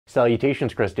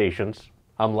Salutations, crustaceans.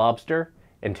 I'm Lobster,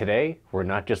 and today we're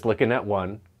not just looking at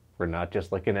one, we're not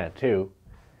just looking at two,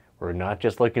 we're not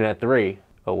just looking at three.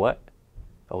 Oh, what?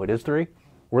 Oh, it is three?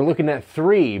 We're looking at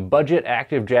 3 budget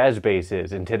active jazz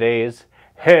basses in today's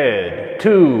Head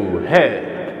to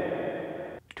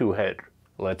Head. To Head.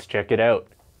 Let's check it out.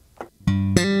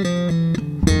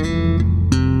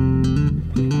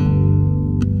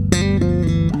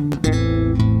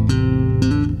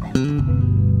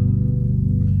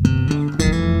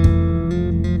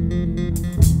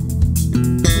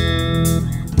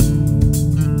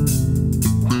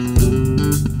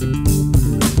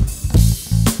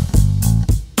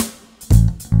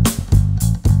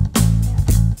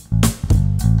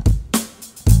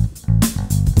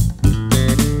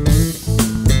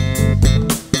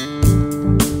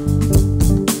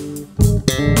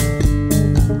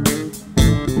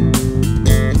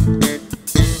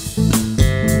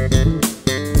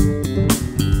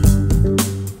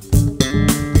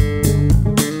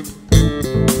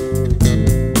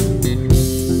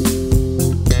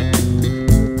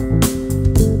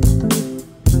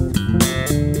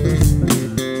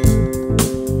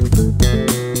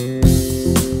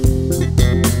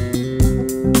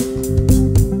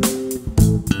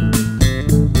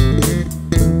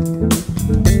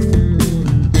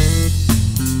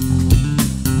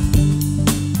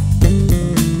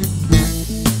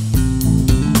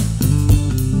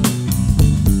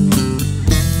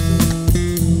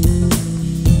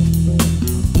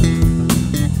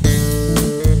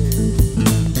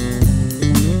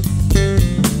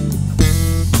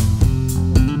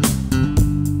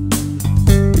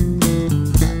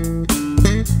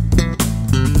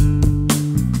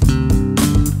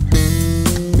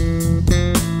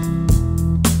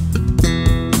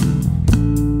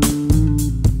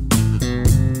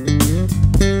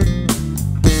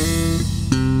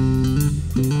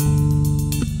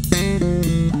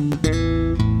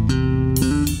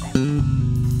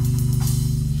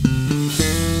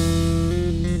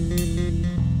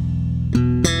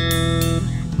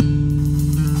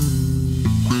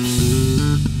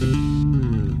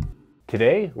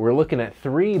 Today, we're looking at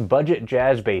 3 budget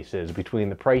jazz basses between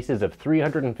the prices of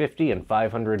 $350 and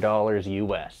 $500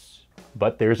 US.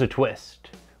 But there's a twist.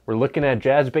 We're looking at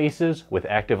jazz basses with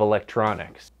active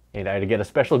electronics, and I had to get a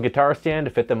special guitar stand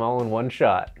to fit them all in one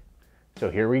shot.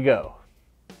 So here we go.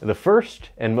 The first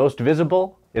and most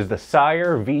visible is the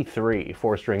Sire V3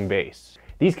 4-string bass.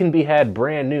 These can be had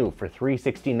brand new for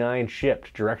 $369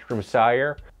 shipped direct from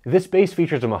Sire. This bass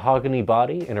features a mahogany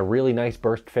body and a really nice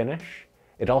burst finish.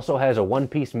 It also has a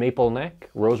one-piece maple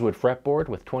neck, rosewood fretboard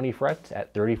with 20 frets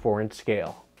at 34-inch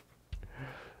scale.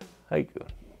 Haiku.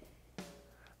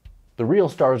 The real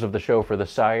stars of the show for the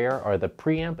Sire are the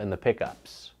preamp and the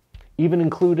pickups. Even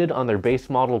included on their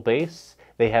base model bass,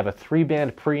 they have a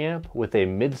 3-band preamp with a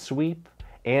mid-sweep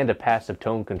and a passive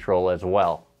tone control as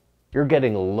well. You're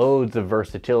getting loads of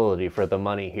versatility for the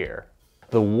money here.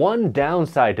 The one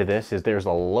downside to this is there's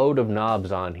a load of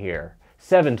knobs on here.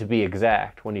 7 to be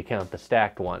exact when you count the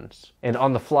stacked ones. And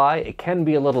on the fly, it can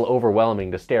be a little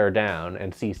overwhelming to stare down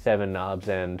and see 7 knobs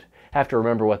and have to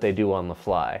remember what they do on the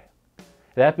fly.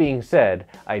 That being said,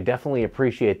 I definitely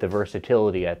appreciate the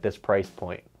versatility at this price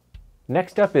point.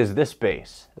 Next up is this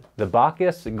bass, the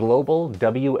Bacchus Global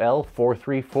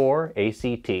WL-434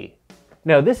 ACT.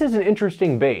 Now this is an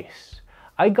interesting bass.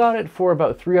 I got it for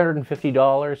about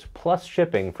 $350 plus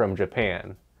shipping from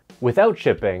Japan. Without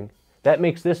shipping, that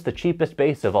makes this the cheapest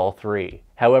bass of all 3.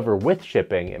 However, with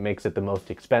shipping, it makes it the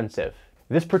most expensive.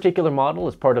 This particular model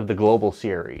is part of the Global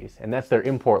series, and that's their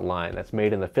import line that's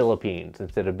made in the Philippines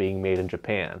instead of being made in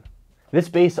Japan. This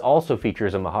bass also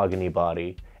features a mahogany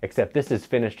body, except this is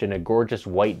finished in a gorgeous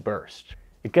white burst.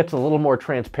 It gets a little more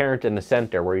transparent in the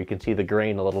center where you can see the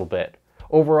grain a little bit.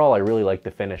 Overall, I really like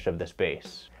the finish of this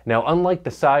bass. Now, unlike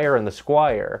the Sire and the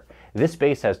Squier, this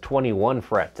bass has 21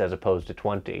 frets as opposed to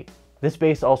 20. This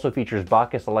bass also features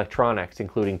Bacchus electronics,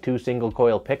 including 2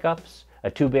 single-coil pickups,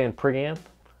 a 2-band preamp,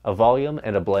 a volume,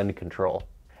 and a blend control.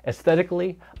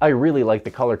 Aesthetically, I really like the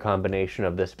color combination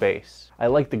of this bass. I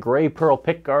like the gray pearl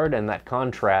pickguard and that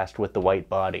contrast with the white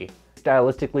body.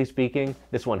 Stylistically speaking,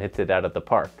 this one hits it out of the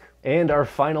park. And our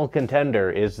final contender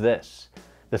is this,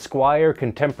 the Squier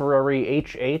Contemporary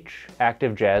HH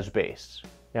Active Jazz Bass.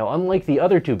 Now, unlike the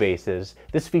other 2 basses,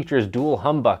 this features dual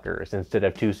humbuckers instead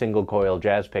of 2 single-coil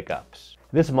jazz pickups.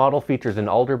 This model features an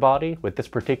alder body, with this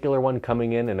particular one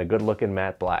coming in a good-looking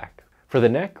matte black. For the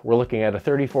neck, we're looking at a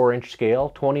 34-inch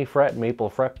scale, 20-fret maple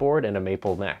fretboard, and a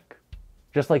maple neck.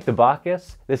 Just like the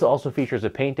Bacchus, this also features a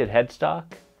painted headstock,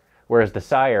 whereas the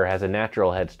Sire has a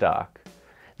natural headstock.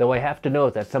 though I have to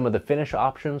note that some of the finish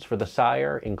options for the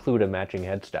Sire include a matching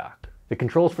headstock. The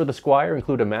controls for the Squier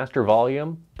include a master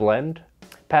volume, blend,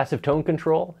 passive tone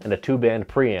control, and a 2-band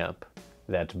preamp.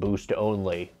 That's boost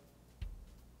only.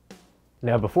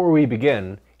 Now before we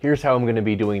begin, here's how I'm going to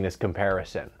be doing this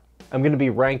comparison. I'm going to be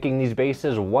ranking these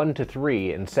basses 1 to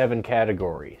 3 in 7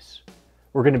 categories.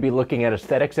 We're going to be looking at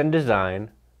aesthetics and design,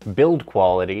 build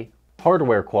quality,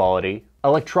 hardware quality,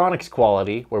 electronics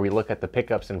quality, where we look at the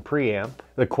pickups and preamp,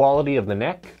 the quality of the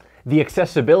neck, the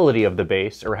accessibility of the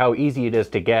bass, or how easy it is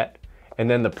to get, and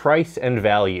then the price and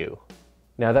value.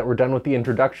 Now that we're done with the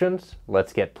introductions,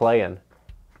 let's get playing.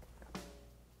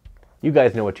 You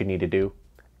guys know what you need to do.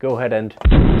 Go ahead and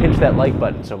pinch that like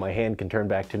button so my hand can turn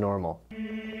back to normal.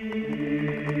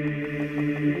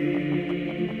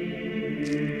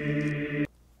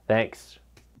 Thanks.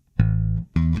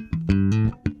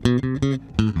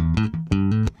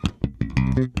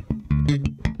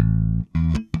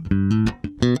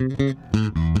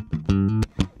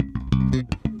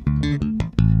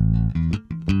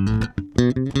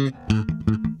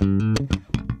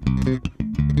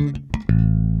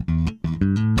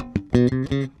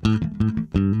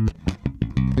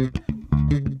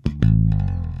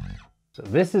 So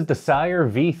this is the Sire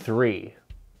V3.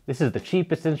 This is the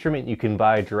cheapest instrument you can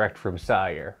buy direct from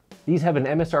Sire. These have an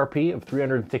MSRP of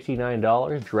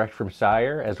 $369 direct from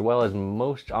Sire, as well as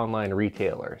most online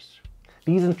retailers.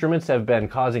 These instruments have been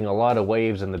causing a lot of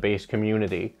waves in the bass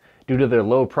community due to their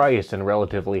low price and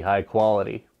relatively high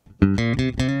quality.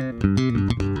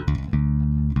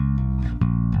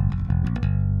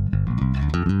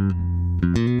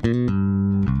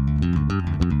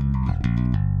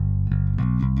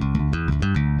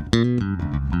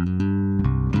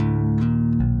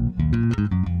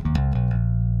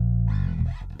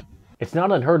 It's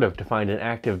not unheard of to find an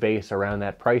active bass around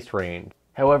that price range.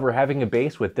 However, having a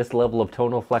bass with this level of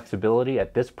tonal flexibility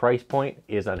at this price point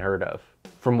is unheard of.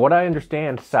 From what I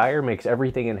understand, Sire makes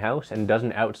everything in-house and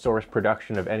doesn't outsource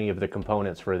production of any of the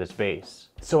components for this bass.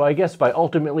 So I guess by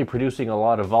ultimately producing a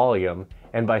lot of volume,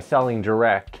 and by selling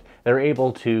direct, they're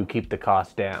able to keep the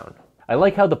cost down. I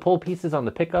like how the pull pieces on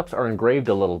the pickups are engraved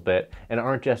a little bit and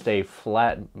aren't just a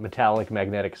flat metallic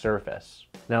magnetic surface.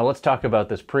 Now let's talk about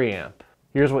this preamp.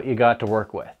 Here's what you got to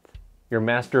work with. Your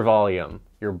master volume,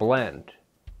 your blend,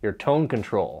 your tone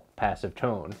control, passive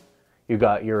tone. You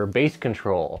got your bass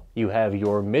control, you have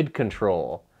your mid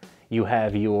control, you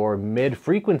have your mid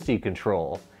frequency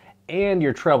control, and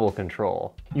your treble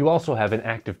control. You also have an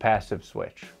active passive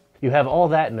switch. You have all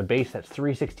that in a bass that's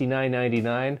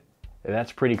 $369.99, and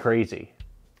that's pretty crazy.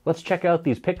 Let's check out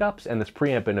these pickups and this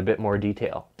preamp in a bit more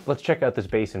detail. Let's check out this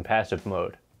bass in passive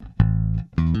mode.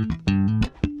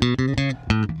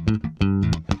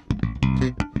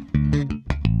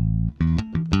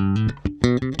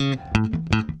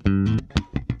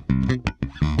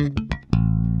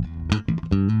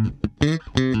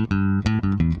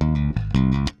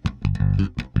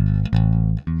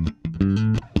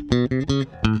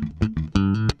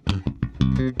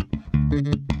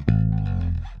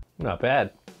 Not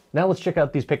bad. Now let's check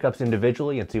out these pickups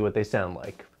individually and see what they sound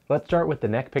like. Let's start with the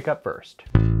neck pickup first.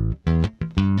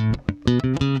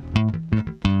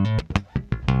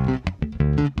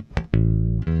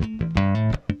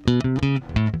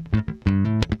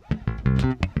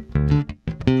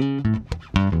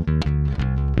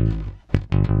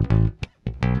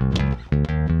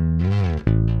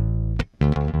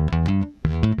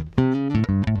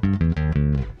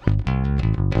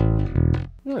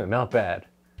 Not bad.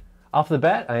 Off the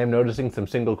bat, I am noticing some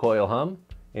single coil hum,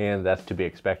 and that's to be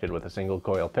expected with a single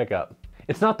coil pickup.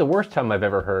 It's not the worst hum I've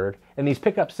ever heard, and these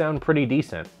pickups sound pretty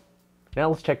decent. Now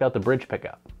let's check out the bridge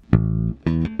pickup.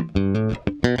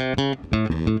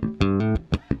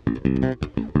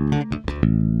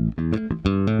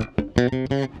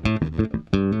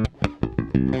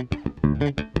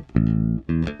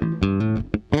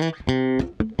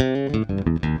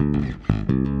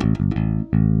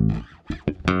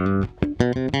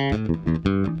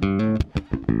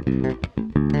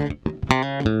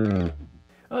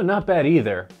 Oh, not bad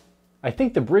either. I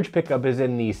think the bridge pickup is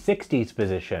in the 60s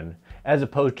position, as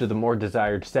opposed to the more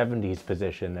desired 70s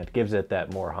position that gives it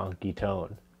that more honky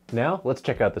tone. Now, let's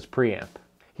check out this preamp.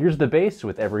 Here's the bass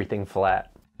with everything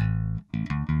flat.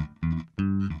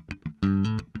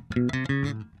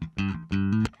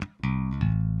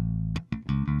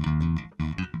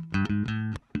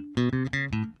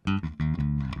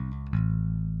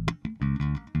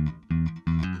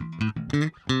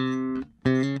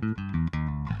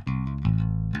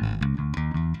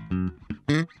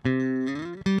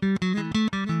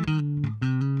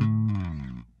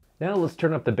 Now let's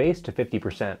turn up the bass to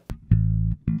 50%.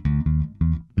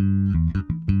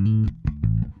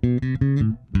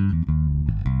 And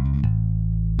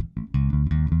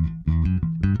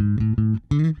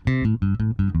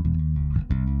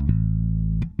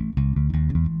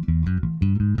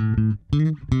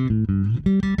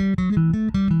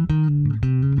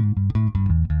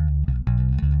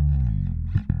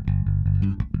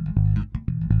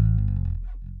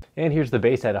here's the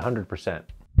bass at 100%.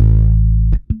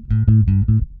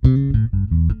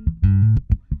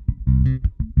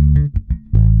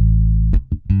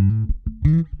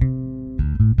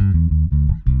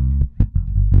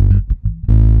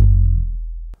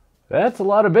 That's a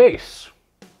lot of bass.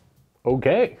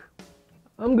 Okay,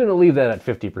 I'm gonna leave that at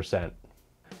 50%.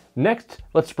 Next,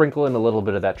 let's sprinkle in a little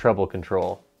bit of that treble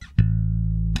control.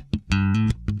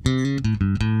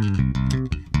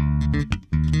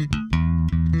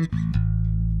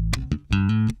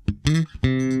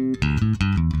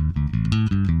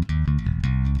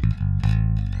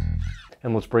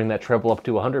 And let's bring that treble up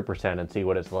to 100% and see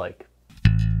what it's like.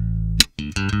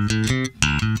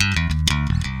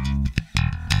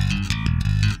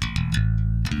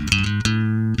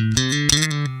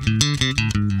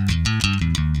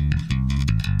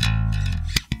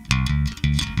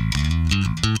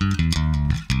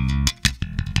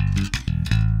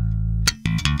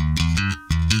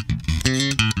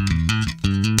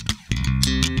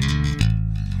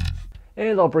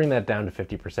 And I'll bring that down to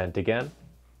 50% again.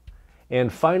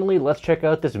 And finally, let's check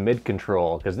out this mid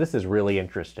control, because this is really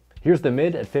interesting. Here's the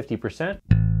mid at 50%.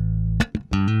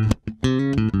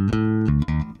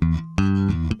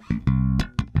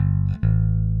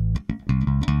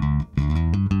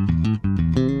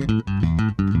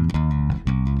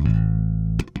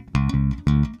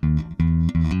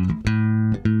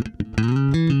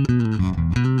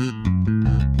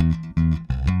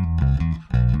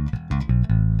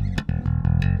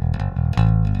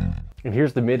 And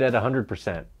here's the mid at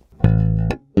 100%.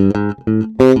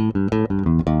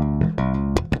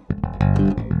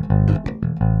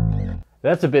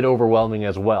 That's a bit overwhelming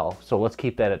as well, so let's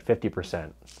keep that at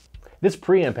 50%. This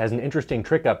preamp has an interesting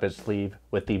trick up its sleeve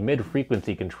with the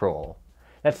mid-frequency control.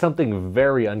 That's something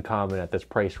very uncommon at this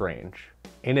price range.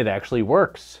 And it actually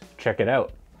works. Check it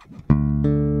out.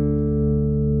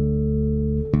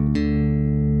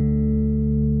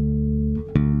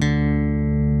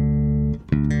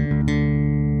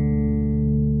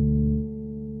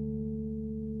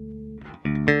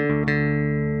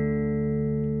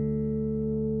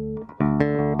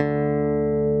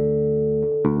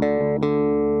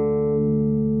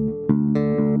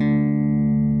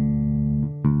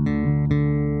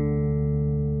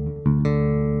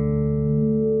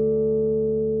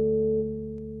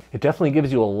 It definitely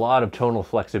gives you a lot of tonal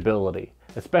flexibility,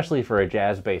 especially for a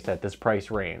jazz bass at this price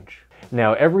range.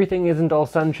 Now, everything isn't all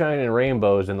sunshine and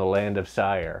rainbows in the land of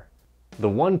Sire. The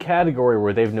one category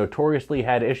where they've notoriously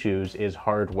had issues is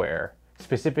hardware,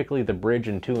 specifically the bridge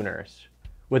and tuners.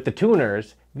 With the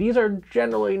tuners, these are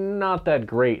generally not that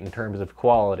great in terms of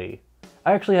quality.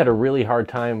 I actually had a really hard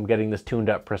time getting this tuned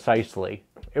up precisely.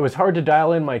 It was hard to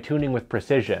dial in my tuning with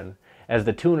precision, as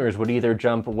the tuners would either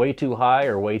jump way too high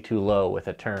or way too low with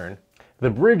a turn. The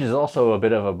bridge is also a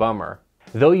bit of a bummer.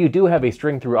 Though you do have a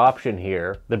string-through option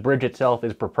here, the bridge itself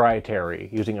is proprietary,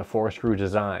 using a 4-screw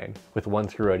design, with 1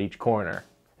 screw at each corner.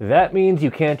 That means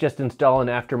you can't just install an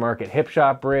aftermarket hip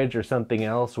shop bridge or something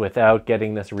else without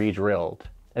getting this re-drilled.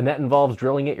 And that involves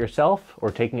drilling it yourself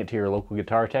or taking it to your local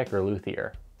guitar tech or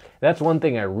luthier. That's one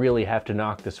thing I really have to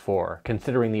knock this for,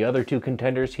 considering the other two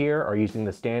contenders here are using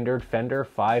the standard Fender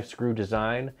 5-screw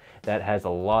design that has a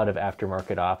lot of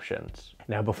aftermarket options.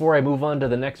 Now, before I move on to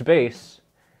the next bass,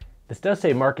 this does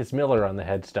say Marcus Miller on the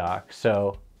headstock,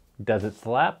 so does it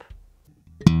slap?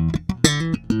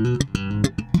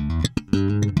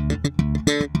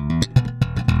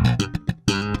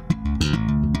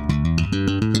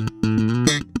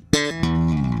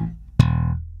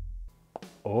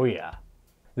 Oh yeah.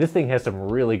 This thing has some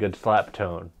really good slap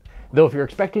tone. Though if you're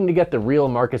expecting to get the real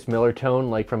Marcus Miller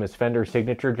tone like from his Fender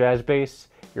signature jazz bass,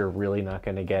 you're really not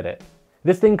going to get it.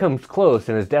 This thing comes close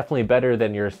and is definitely better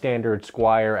than your standard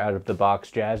Squier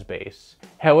out-of-the-box jazz bass.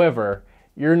 However,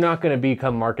 you're not going to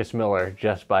become Marcus Miller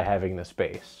just by having this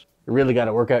bass. You really got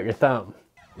to work out your thumb.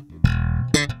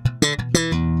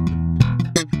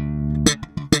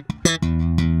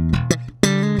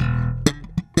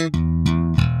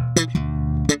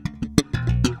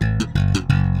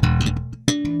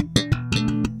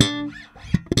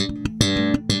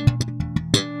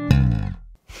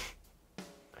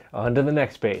 On to the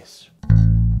next bass.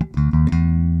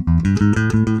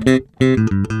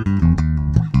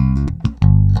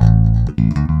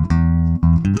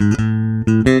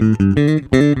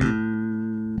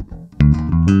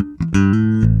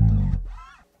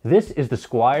 This is the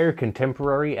Squier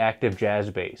Contemporary Active Jazz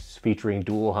Bass featuring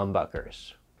dual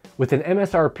humbuckers. With an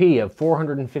MSRP of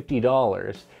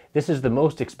 $450, this is the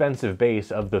most expensive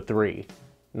bass of the three,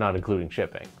 not including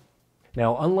shipping.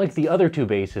 Now, unlike the other two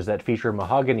basses that feature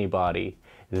mahogany body,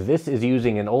 this is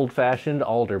using an old-fashioned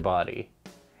alder body,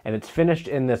 and it's finished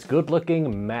in this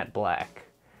good-looking matte black.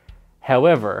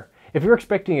 However, if you're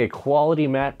expecting a quality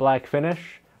matte black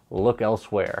finish, look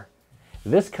elsewhere.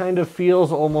 This kind of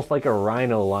feels almost like a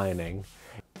rhino lining.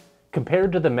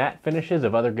 Compared to the matte finishes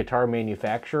of other guitar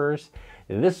manufacturers,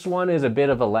 this one is a bit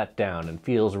of a letdown and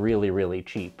feels really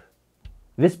cheap.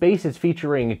 This bass is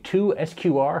featuring two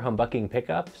SQR humbucking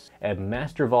pickups, a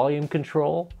master volume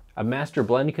control, a master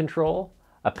blend control,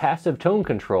 a passive tone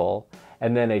control,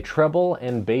 and then a treble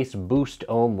and bass boost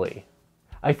only.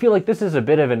 I feel like this is a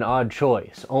bit of an odd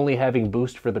choice, only having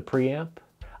boost for the preamp.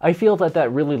 I feel that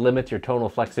that really limits your tonal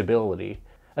flexibility,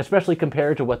 especially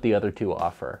compared to what the other two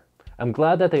offer. I'm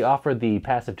glad that they offered the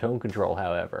passive tone control,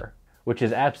 however, which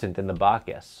is absent in the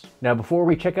Bacchus. Now before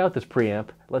we check out this preamp,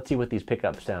 let's see what these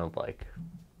pickups sound like.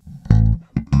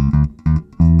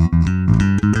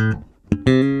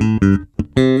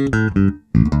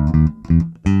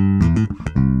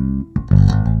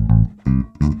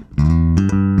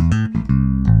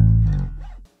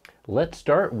 Let's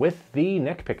start with the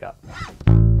neck pickup.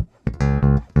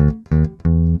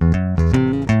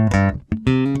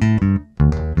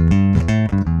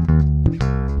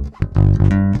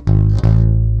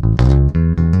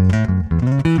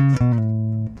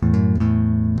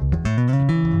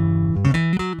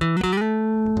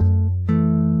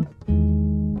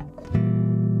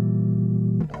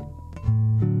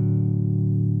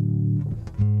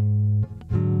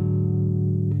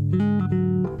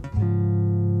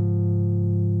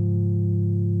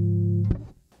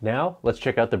 Now, let's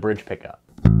check out the bridge pickup.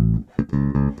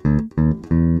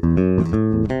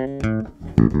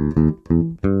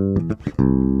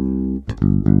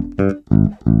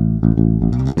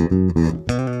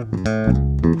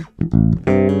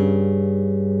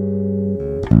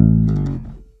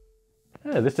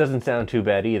 This doesn't sound too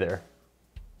bad either.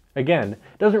 Again,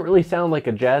 it doesn't really sound like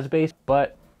a jazz bass,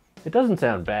 but it doesn't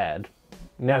sound bad.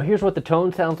 Now here's what the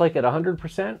tone sounds like at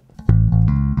 100%.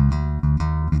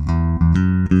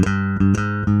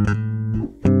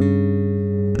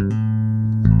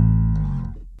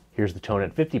 Here's the tone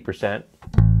at 50%.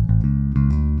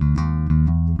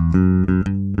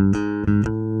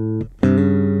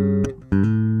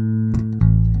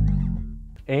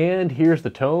 And here's the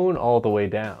tone all the way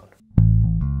down.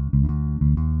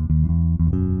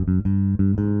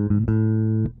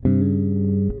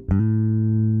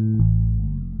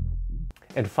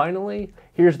 And finally,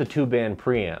 here's the two-band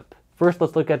preamp. First,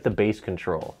 let's look at the bass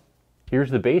control.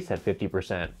 Here's the bass at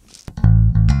 50%.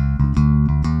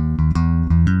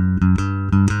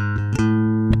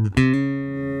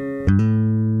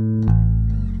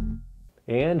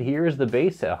 And here's the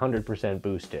bass at 100%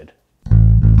 boosted.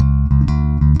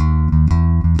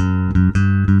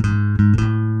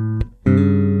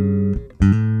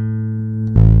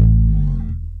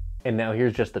 And now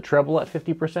here's just the treble at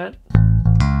 50%.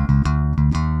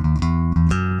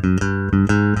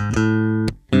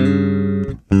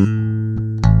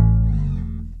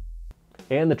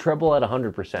 And the treble at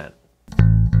 100%.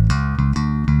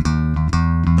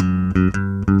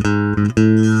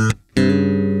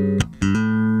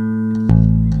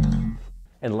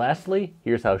 And lastly,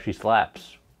 here's how she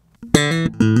slaps.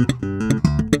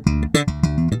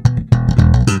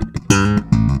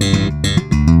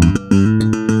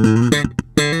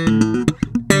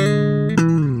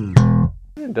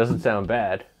 It doesn't sound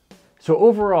bad. So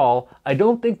overall, I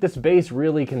don't think this bass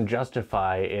really can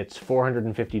justify its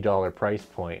 $450 price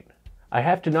point. I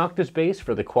have to knock this bass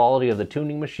for the quality of the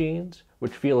tuning machines,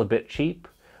 which feel a bit cheap,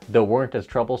 though weren't as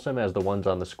troublesome as the ones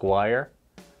on the Squier.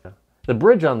 The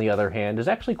bridge, on the other hand, is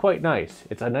actually quite nice.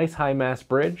 It's a nice high-mass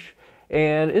bridge,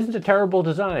 and isn't a terrible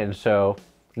design, so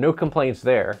no complaints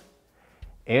there.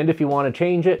 And if you want to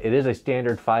change it, it is a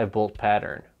standard 5-bolt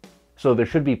pattern. So there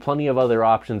should be plenty of other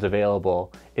options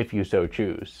available if you so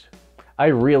choose. I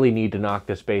really need to knock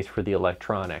this bass for the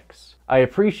electronics. I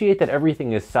appreciate that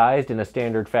everything is sized in a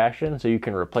standard fashion so you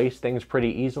can replace things pretty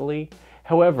easily.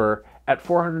 However, at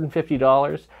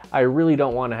 $450, I really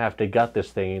don't want to have to gut this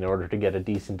thing in order to get a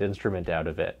decent instrument out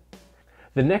of it.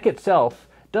 The neck itself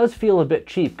does feel a bit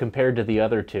cheap compared to the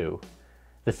other two.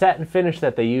 The satin finish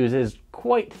that they use is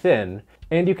quite thin,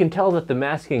 and you can tell that the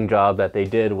masking job that they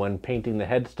did when painting the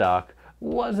headstock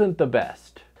wasn't the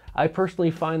best. I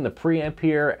personally find the preamp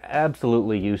here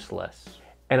absolutely useless,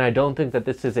 and I don't think that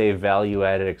this is a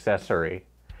value-added accessory.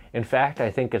 In fact,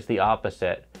 I think it's the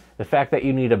opposite, The fact that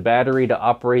you need a battery to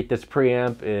operate this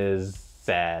preamp is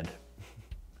sad.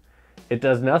 It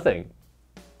does nothing.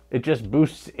 It just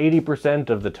boosts 80%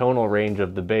 of the tonal range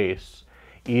of the bass,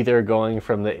 either going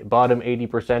from the bottom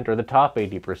 80% or the top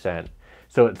 80%.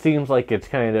 So it seems like it's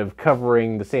kind of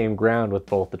covering the same ground with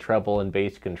both the treble and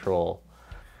bass control.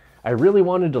 I really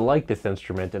wanted to like this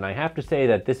instrument, and I have to say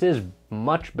that this is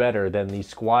much better than the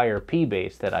Squier P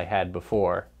bass that I had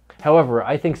before. However,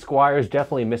 I think Squier is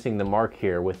definitely missing the mark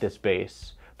here with this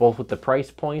bass, both with the price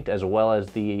point as well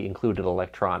as the included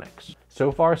electronics.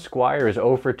 So far, Squier is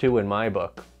 0 for 2 in my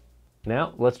book.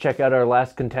 Now, let's check out our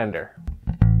last contender.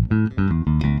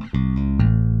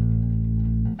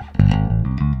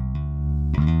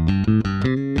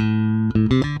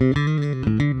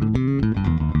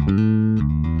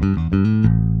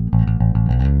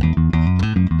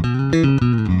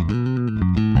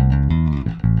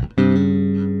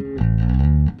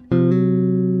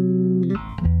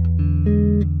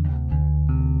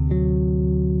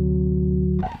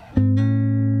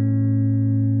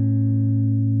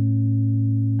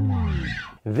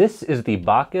 This is the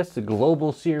Bacchus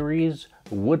Global Series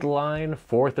Woodline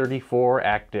 434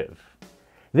 Active.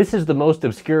 This is the most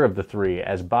obscure of the three,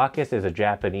 as Bacchus is a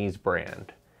Japanese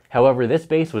brand. However, this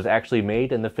bass was actually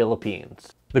made in the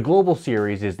Philippines. The Global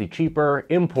Series is the cheaper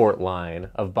import line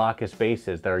of Bacchus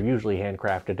basses that are usually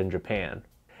handcrafted in Japan,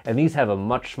 and these have a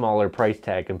much smaller price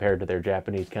tag compared to their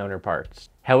Japanese counterparts.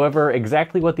 However,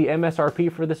 exactly what the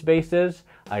MSRP for this bass is,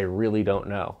 I really don't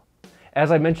know. As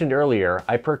I mentioned earlier,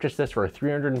 I purchased this for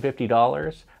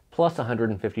 $350 plus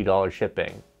 $150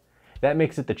 shipping. That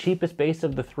makes it the cheapest bass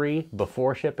of the three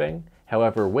before shipping.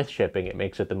 However, with shipping, it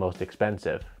makes it the most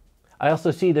expensive. I also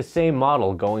see the same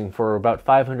model going for about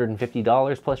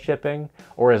 $550 plus shipping,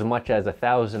 or as much as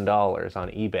 $1,000 on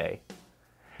eBay.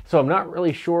 So I'm not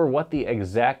really sure what the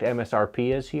exact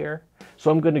MSRP is here,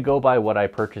 so I'm going to go by what I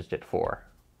purchased it for.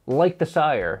 Like the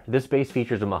Sire, this bass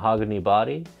features a mahogany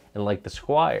body, and like the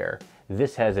Squier,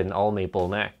 this has an all maple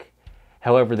neck.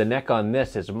 However, the neck on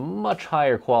this is much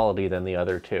higher quality than the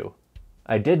other two.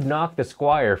 I did knock the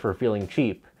Squier for feeling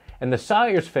cheap, and the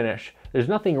Sire's finish, there's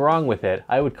nothing wrong with it,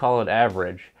 I would call it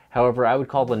average. However, I would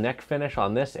call the neck finish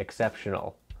on this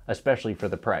exceptional, especially for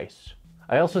the price.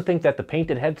 I also think that the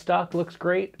painted headstock looks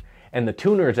great, and the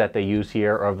tuners that they use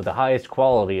here are of the highest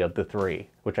quality of the three,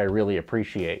 which I really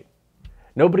appreciate.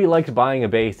 Nobody likes buying a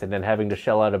bass and then having to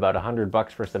shell out about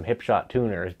 $100 for some hipshot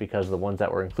tuners because the ones that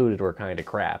were included were kind of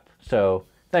crap. So,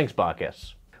 thanks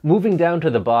Bacchus. Moving down to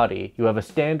the body, you have a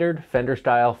standard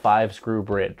Fender-style 5-screw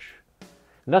bridge.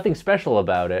 Nothing special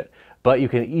about it, but you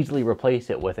can easily replace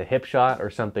it with a hipshot or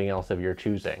something else of your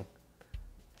choosing.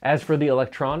 As for the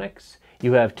electronics,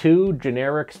 you have two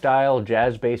generic-style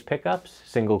jazz bass pickups,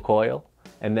 single coil,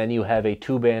 and then you have a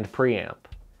 2-band preamp.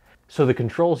 So the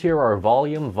controls here are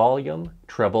volume, volume,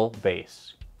 treble,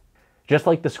 bass. Just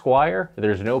like the Squier,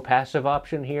 there's no passive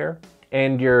option here,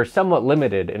 and you're somewhat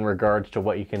limited in regards to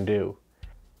what you can do.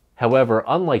 However,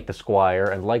 unlike the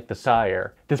Squier and like the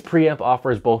Sire, this preamp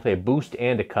offers both a boost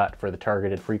and a cut for the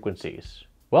targeted frequencies.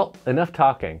 Well, enough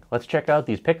talking. Let's check out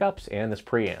these pickups and this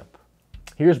preamp.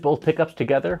 Here's both pickups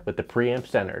together with the preamp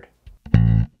centered.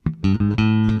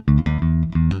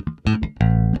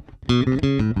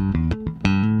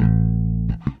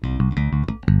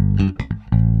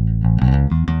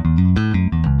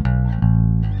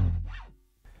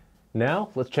 Now,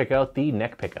 let's check out the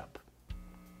neck pickup.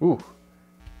 Ooh,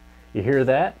 you hear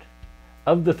that?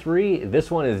 Of the three,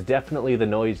 this one is definitely the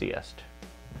noisiest.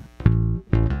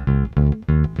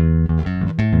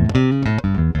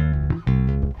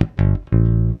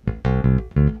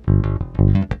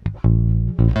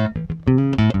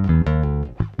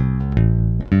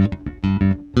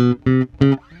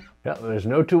 Yeah, there's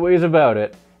no two ways about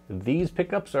it. These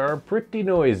pickups are pretty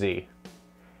noisy.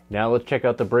 Now let's check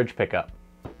out the bridge pickup.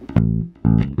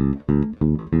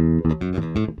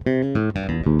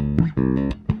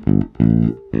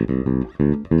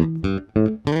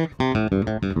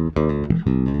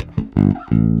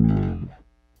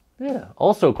 Yeah,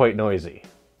 also quite noisy.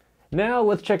 Now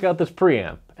let's check out this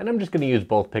preamp, and I'm just going to use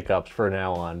both pickups for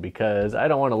now on because I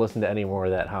don't want to listen to any more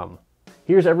of that hum.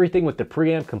 Here's everything with the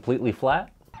preamp completely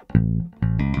flat.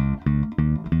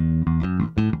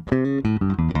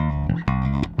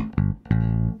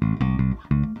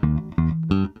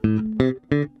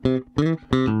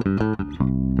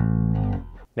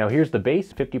 Now here's the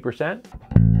bass, 50%.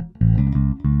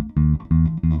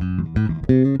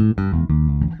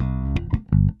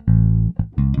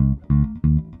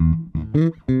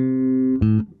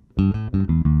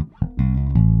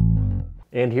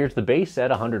 And here's the bass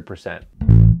at 100%.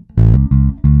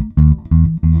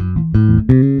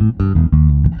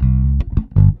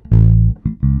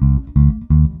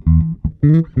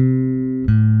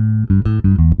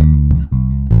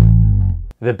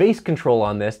 bass control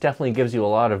on this definitely gives you a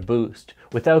lot of boost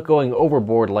without going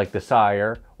overboard like the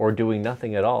Sire or doing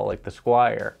nothing at all like the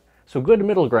Squier. So good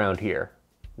middle ground here.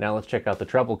 Now let's check out the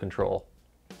treble control.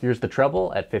 Here's the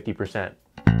treble at 50%.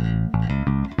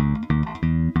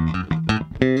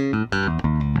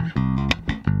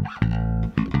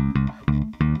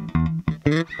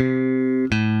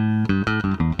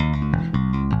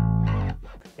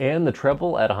 And the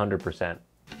treble at 100%.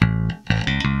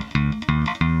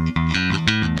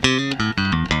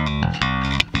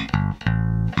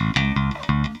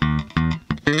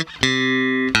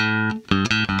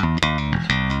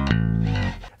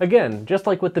 Again, just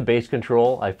like with the bass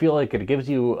control, I feel like it gives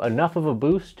you enough of a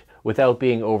boost without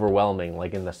being overwhelming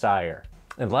like in the Sire.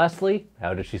 And lastly,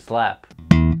 how does she slap?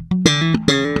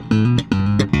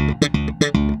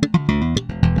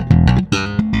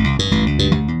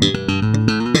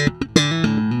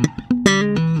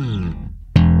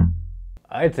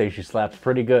 I'd say she slaps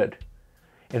pretty good.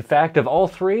 In fact, of all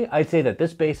three, I'd say that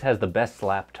this bass has the best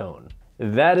slap tone.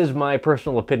 That is my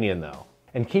personal opinion though.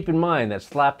 And keep in mind that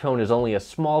slap tone is only a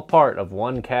small part of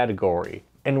one category,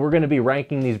 and we're going to be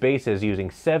ranking these basses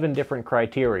using 7 different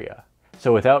criteria.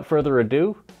 So without further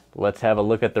ado, let's have a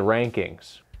look at the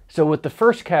rankings. So with the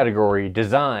first category,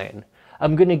 design,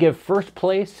 I'm going to give first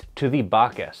place to the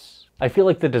Bacchus. I feel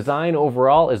like the design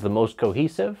overall is the most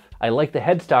cohesive. I like the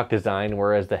headstock design,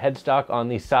 whereas the headstock on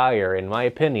the Sire, in my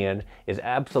opinion, is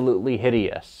absolutely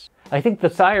hideous. I think the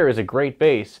Sire is a great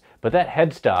bass, but that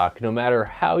headstock, no matter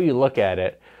how you look at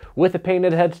it, with a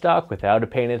painted headstock, without a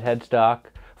painted headstock,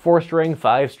 4-string,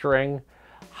 5-string,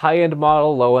 high-end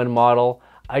model, low-end model,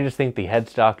 I just think the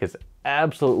headstock is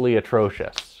absolutely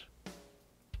atrocious.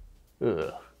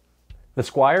 Ugh. The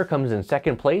Squier comes in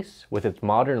second place with its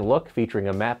modern look featuring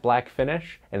a matte black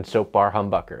finish and soap bar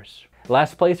humbuckers.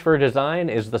 Last place for design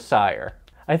is the Sire.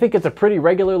 I think it's a pretty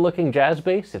regular looking jazz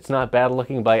bass. It's not bad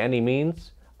looking by any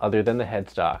means, other than the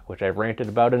headstock, which I've ranted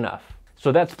about enough.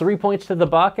 So that's 3 points to the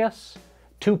Bacchus,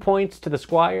 2 points to the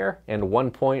Squier, and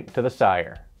 1 point to the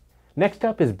Sire. Next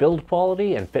up is build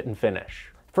quality and fit and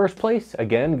finish. First place,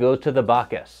 again, goes to the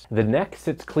Bacchus. The neck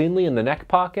sits cleanly in the neck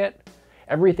pocket,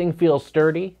 everything feels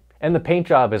sturdy, and the paint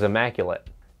job is immaculate.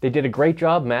 They did a great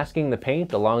job masking the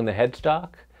paint along the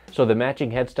headstock, so the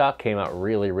matching headstock came out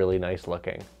really nice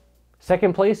looking.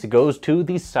 Second place goes to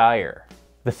the Sire.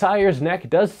 The Sire's neck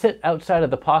does sit outside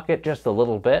of the pocket just a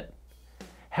little bit.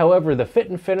 However, the fit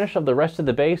and finish of the rest of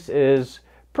the bass is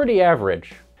pretty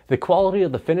average. The quality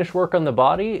of the finish work on the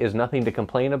body is nothing to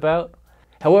complain about.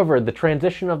 However, the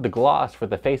transition of the gloss for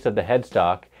the face of the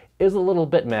headstock is a little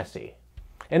bit messy.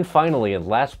 And finally, in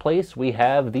last place, we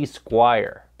have the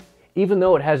Squier. Even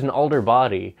though it has an alder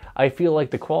body, I feel like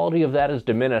the quality of that is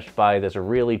diminished by this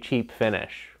really cheap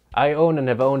finish. I own and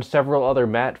have owned several other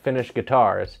matte finish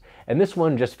guitars, and this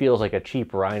one just feels like a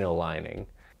cheap rhino lining.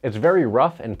 It's very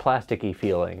rough and plasticky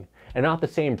feeling, and not the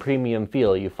same premium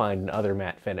feel you find in other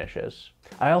matte finishes.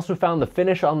 I also found the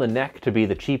finish on the neck to be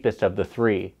the cheapest of the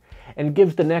three, and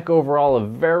gives the neck overall a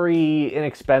very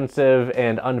inexpensive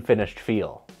and unfinished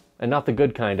feel, and not the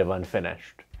good kind of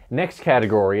unfinished. Next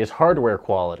category is hardware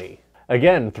quality.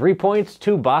 Again, 3 points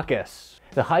to Bacchus.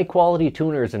 The high quality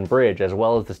tuners and bridge, as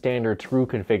well as the standard screw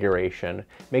configuration,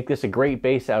 make this a great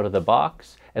bass out of the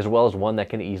box, as well as one that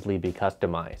can easily be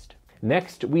customized.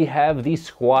 Next, we have the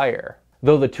Squier.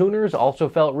 Though the tuners also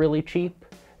felt really cheap,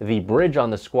 the bridge on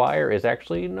the Squier is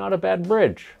actually not a bad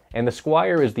bridge. And the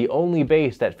Squier is the only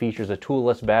bass that features a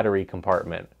toolless battery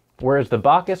compartment. Whereas the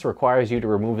Bacchus requires you to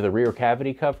remove the rear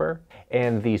cavity cover,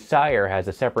 and the Sire has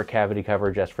a separate cavity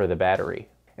cover just for the battery.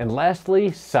 And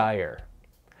lastly, Sire.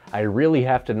 I really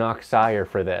have to knock Sire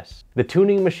for this. The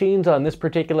tuning machines on this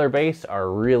particular bass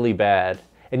are really bad,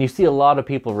 and you see a lot of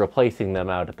people replacing them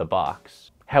out at the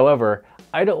box. However,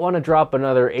 I don't want to drop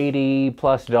another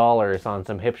 $80+ on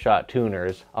some hipshot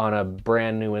tuners on a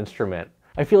brand new instrument.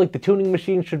 I feel like the tuning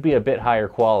machine should be a bit higher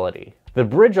quality. The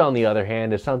bridge, on the other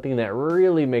hand, is something that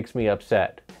really makes me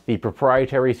upset. The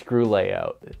proprietary screw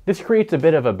layout. This creates a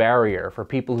bit of a barrier for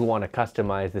people who want to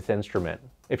customize this instrument.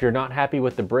 If you're not happy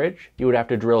with the bridge, you would have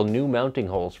to drill new mounting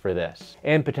holes for this,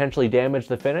 and potentially damage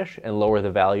the finish and lower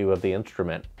the value of the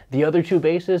instrument. The other two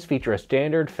basses feature a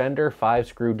standard Fender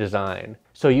 5-screw design,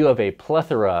 so you have a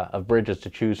plethora of bridges to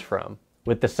choose from.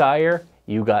 With the Sire,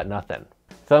 you got nothing.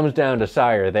 Thumbs down to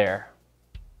Sire there.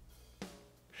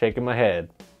 Shaking my head.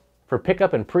 For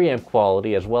pickup and preamp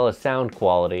quality as well as sound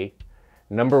quality,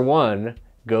 number 1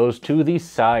 goes to the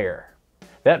Sire.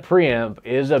 That preamp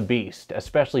is a beast,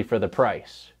 especially for the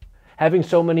price. Having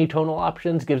so many tonal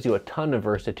options gives you a ton of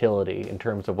versatility in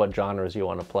terms of what genres you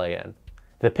want to play in.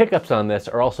 The pickups on this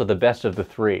are also the best of the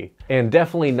three, and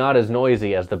definitely not as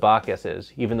noisy as the Bacchus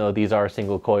is, even though these are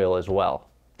single coil as well.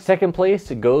 Second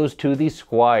place goes to the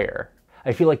Squier.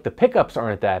 I feel like the pickups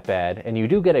aren't that bad, and you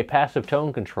do get a passive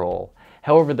tone control.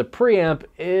 However, the preamp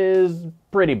is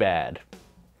pretty bad.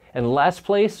 And last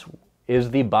place is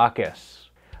the Bacchus.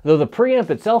 Though the preamp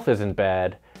itself isn't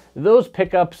bad, those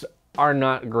pickups are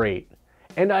not great.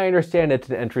 And I understand it's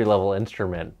an entry-level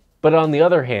instrument. But on the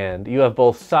other hand, you have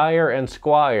both Sire and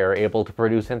Squier able to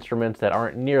produce instruments that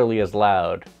aren't nearly as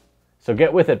loud. So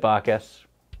get with it, Bacchus.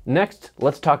 Next,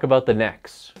 let's talk about the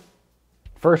necks.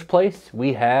 First place,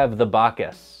 we have the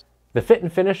Bacchus. The fit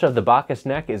and finish of the Bacchus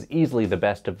neck is easily the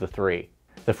best of the three.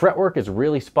 The fretwork is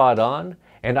really spot on,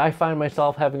 and I find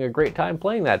myself having a great time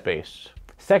playing that bass.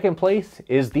 Second place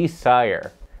is the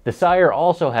Sire. The Sire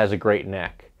also has a great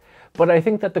neck, but I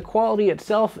think that the quality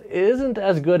itself isn't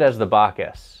as good as the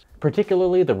Bacchus.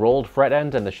 Particularly the rolled fret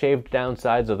ends and the shaved down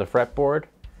sides of the fretboard.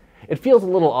 It feels a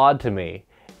little odd to me,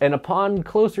 and upon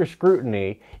closer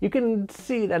scrutiny, you can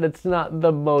see that it's not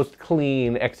the most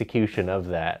clean execution of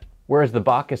that. Whereas the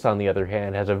Bacchus, on the other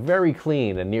hand, has a very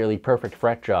clean and nearly perfect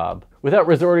fret job, without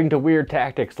resorting to weird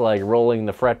tactics like rolling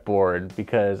the fretboard,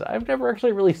 because I've never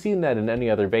actually really seen that in any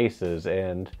other basses,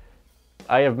 and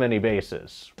I have many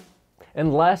basses.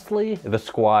 And lastly, the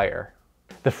Squier.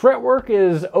 The fretwork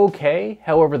is okay,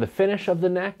 however the finish of the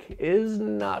neck is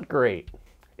not great.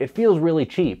 It feels really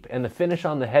cheap, and the finish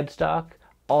on the headstock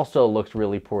also looks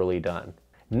really poorly done.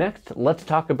 Next, let's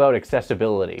talk about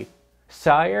accessibility.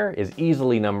 Sire is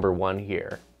easily number one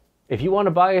here. If you want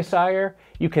to buy a Sire,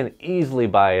 you can easily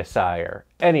buy a Sire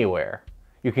anywhere.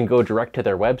 You can go direct to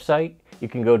their website, you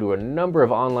can go to a number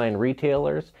of online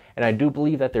retailers, and I do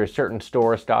believe that there's certain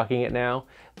stores stocking it now,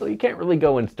 though you can't really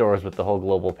go in stores with the whole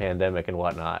global pandemic and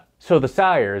whatnot. So the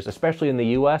Sires, especially in the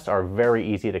US, are very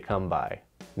easy to come by.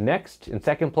 Next, in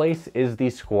second place, is the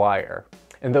Squier.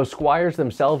 And though Squiers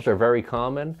themselves are very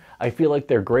common, I feel like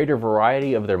their greater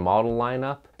variety of their model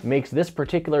lineup makes this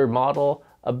particular model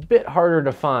a bit harder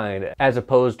to find as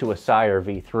opposed to a Sire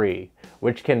V3,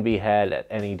 which can be had at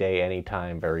any day, any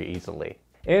time very easily.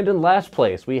 And in last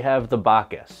place, we have the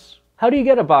Bacchus. How do you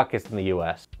get a Bacchus in the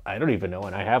US? I don't even know,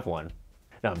 and I have one.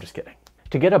 No, I'm just kidding.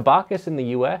 To get a Bacchus in the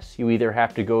US, you either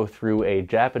have to go through a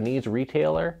Japanese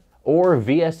retailer or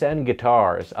VSN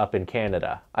Guitars up in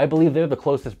Canada. I believe they're the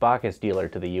closest Bacchus dealer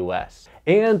to the US.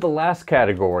 And the last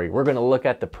category, we're going to look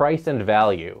at the price and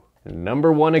value.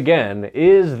 Number one again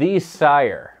is the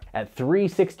Sire. At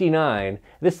 $369,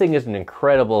 this thing is an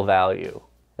incredible value.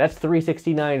 That's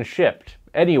 $369 shipped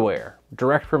anywhere,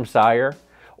 direct from Sire,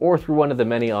 or through one of the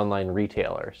many online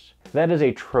retailers. That is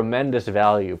a tremendous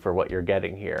value for what you're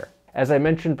getting here. As I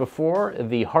mentioned before,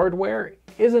 the hardware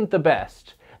isn't the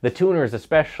best, the tuners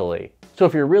especially. So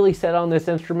if you're really set on this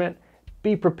instrument,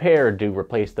 be prepared to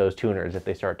replace those tuners if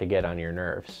they start to get on your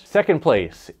nerves. Second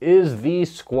place is the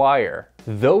Squier.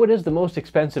 Though it is the most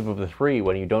expensive of the three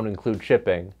when you don't include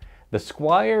shipping, the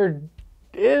Squier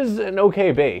is an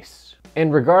okay bass.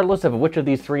 And regardless of which of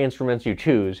these three instruments you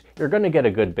choose, you're going to get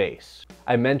a good bass.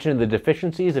 I mentioned the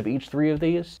deficiencies of each three of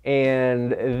these,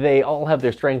 and they all have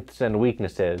their strengths and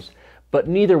weaknesses, but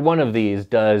neither one of these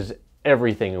does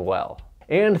everything well.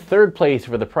 And third place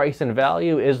for the price and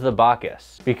value is the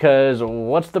Bacchus, because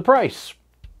what's the price?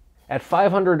 At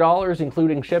 $500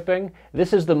 including shipping,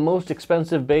 this is the most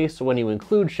expensive bass when you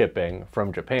include shipping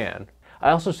from Japan. I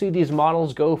also see these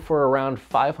models go for around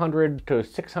 $500 to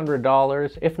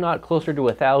 $600, if not closer to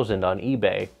 $1,000 on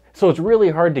eBay. So it's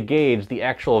really hard to gauge the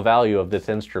actual value of this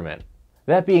instrument.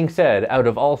 That being said, out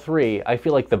of all three, I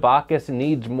feel like the Bacchus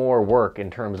needs more work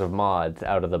in terms of mods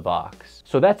out of the box.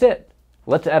 So that's it.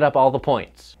 Let's add up all the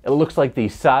points. It looks like the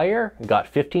Sire got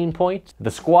 15 points, the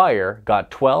Squier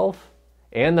got 12,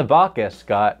 and the Bacchus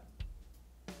got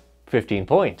 15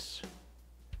 points.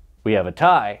 We have a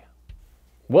tie.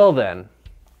 Well then,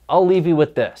 I'll leave you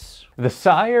with this. The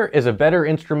Sire is a better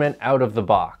instrument out of the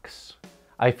box.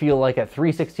 I feel like at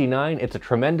 $369, it's a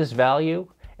tremendous value,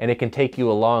 and it can take you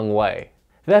a long way.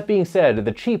 That being said,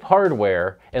 the cheap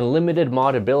hardware and limited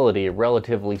modability,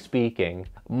 relatively speaking,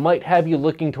 might have you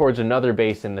looking towards another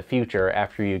bass in the future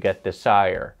after you get the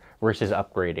Sire versus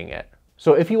upgrading it.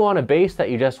 So if you want a bass that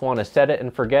you just want to set it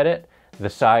and forget it, the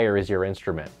Sire is your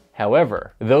instrument.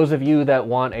 However, those of you that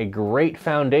want a great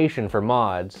foundation for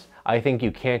mods, I think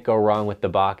you can't go wrong with the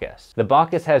Bacchus. The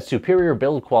Bacchus has superior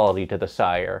build quality to the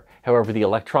Sire, however the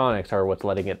electronics are what's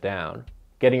letting it down.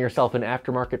 Getting yourself an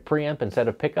aftermarket preamp and set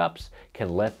of pickups can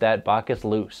let that Bacchus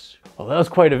loose. Well, that was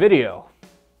quite a video.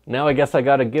 Now I guess I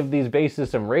gotta give these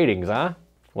basses some ratings, huh?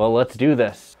 Well, let's do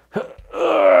this.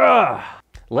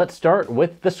 Let's start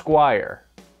with the Squier.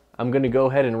 I'm going to go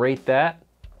ahead and rate that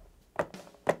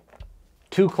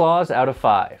 2 claws out of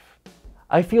 5.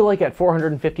 I feel like at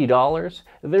 $450,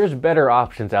 there's better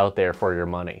options out there for your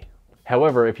money.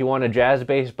 However, if you want a jazz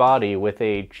bass body with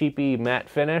a cheapy matte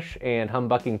finish and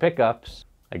humbucking pickups,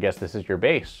 I guess this is your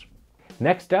bass.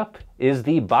 Next up is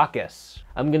the Bacchus.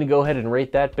 I'm going to go ahead and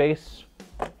rate that bass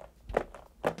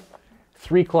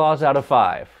 3 claws out of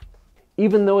 5.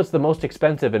 Even though it's the most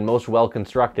expensive and most well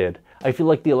constructed, I feel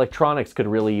like the electronics could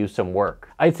really use some work.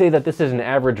 I'd say that this is an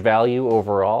average value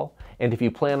overall, and if you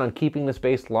plan on keeping this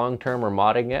bass long term or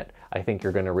modding it, I think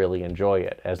you're going to really enjoy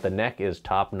it, as the neck is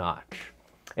top notch.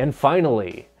 And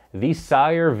finally, the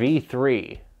Sire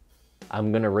V3.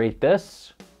 I'm going to rate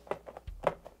this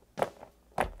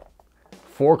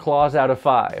 4 claws out of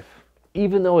 5.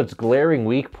 Even though its glaring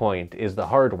weak point is the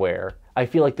hardware, I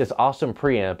feel like this awesome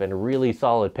preamp and really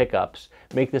solid pickups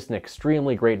make this an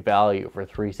extremely great value for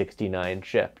 $369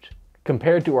 shipped.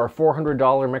 Compared to our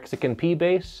 $400 Mexican P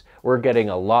bass, we're getting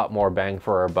a lot more bang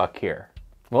for our buck here.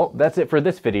 Well, that's it for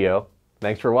this video.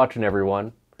 Thanks for watching,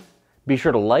 everyone. Be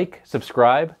sure to like,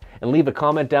 subscribe, and leave a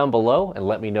comment down below and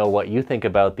let me know what you think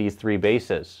about these 3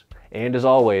 basses. And as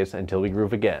always, until we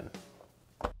groove again.